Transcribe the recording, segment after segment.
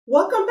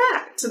Welcome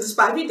back to the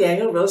Spivey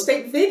Daniel Real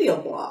Estate Video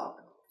Blog.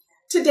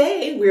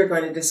 Today we are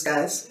going to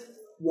discuss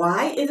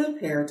why it is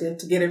imperative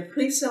to get a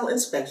pre-sale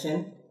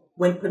inspection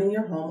when putting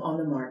your home on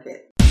the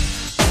market.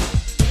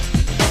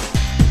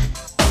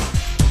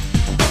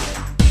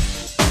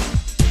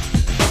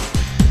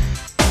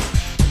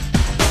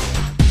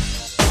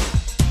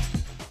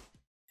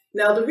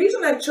 Now, the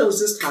reason I chose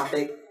this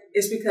topic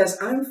is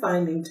because I'm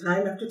finding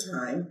time after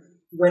time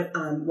when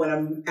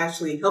I'm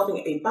actually helping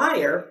a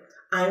buyer,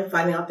 I'm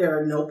finding out there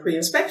are no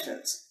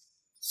pre-inspections.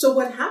 So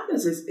what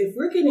happens is if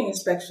we're getting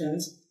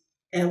inspections,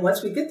 and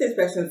once we get the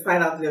inspection and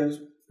find out there's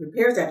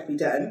repairs that have to be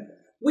done,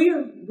 we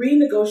are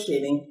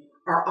renegotiating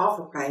our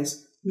offer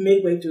price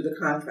midway through the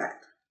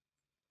contract,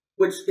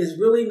 which is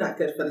really not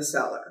good for the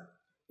seller.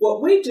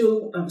 What we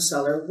do,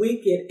 seller,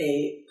 we get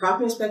a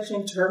property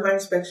inspection, termite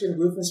inspection,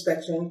 roof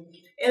inspection,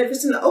 and if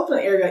it's in the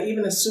Oakland area,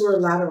 even a sewer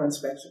lateral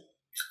inspection.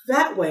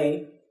 That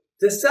way,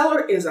 the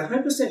seller is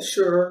 100%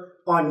 sure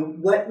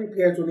on what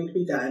repairs will need to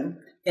be done,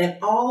 and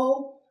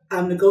all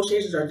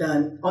negotiations are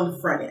done on the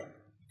front end,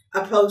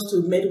 opposed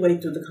to midway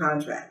through the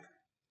contract.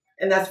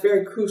 And that's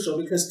very crucial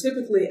because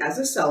typically as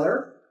a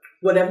seller,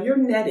 whatever your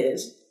net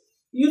is,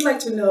 you'd like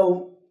to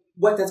know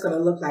what that's going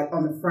to look like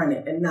on the front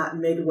end and not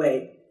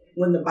midway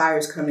when the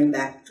buyer's coming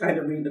back trying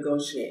to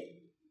renegotiate.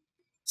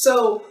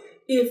 So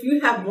if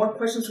you have more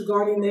questions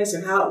regarding this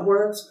and how it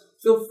works,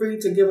 feel free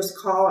to give us a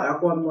call and I'll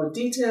go into more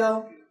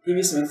detail, give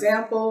you some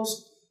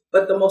examples.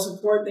 But the most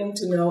important thing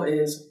to know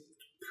is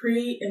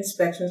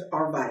pre-inspections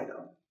are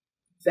vital.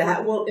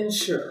 That will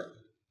ensure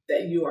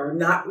that you are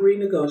not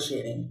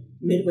renegotiating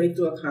midway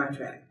through a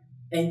contract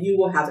and you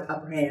will have the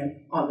upper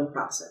hand on the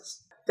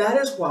process. That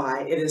is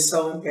why it is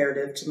so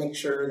imperative to make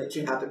sure that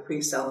you have the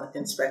pre-sale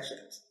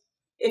inspections.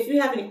 If you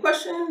have any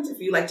questions,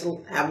 if you'd like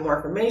to have more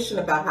information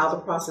about how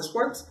the process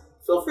works,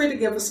 feel free to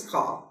give us a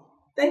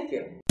call. Thank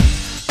you.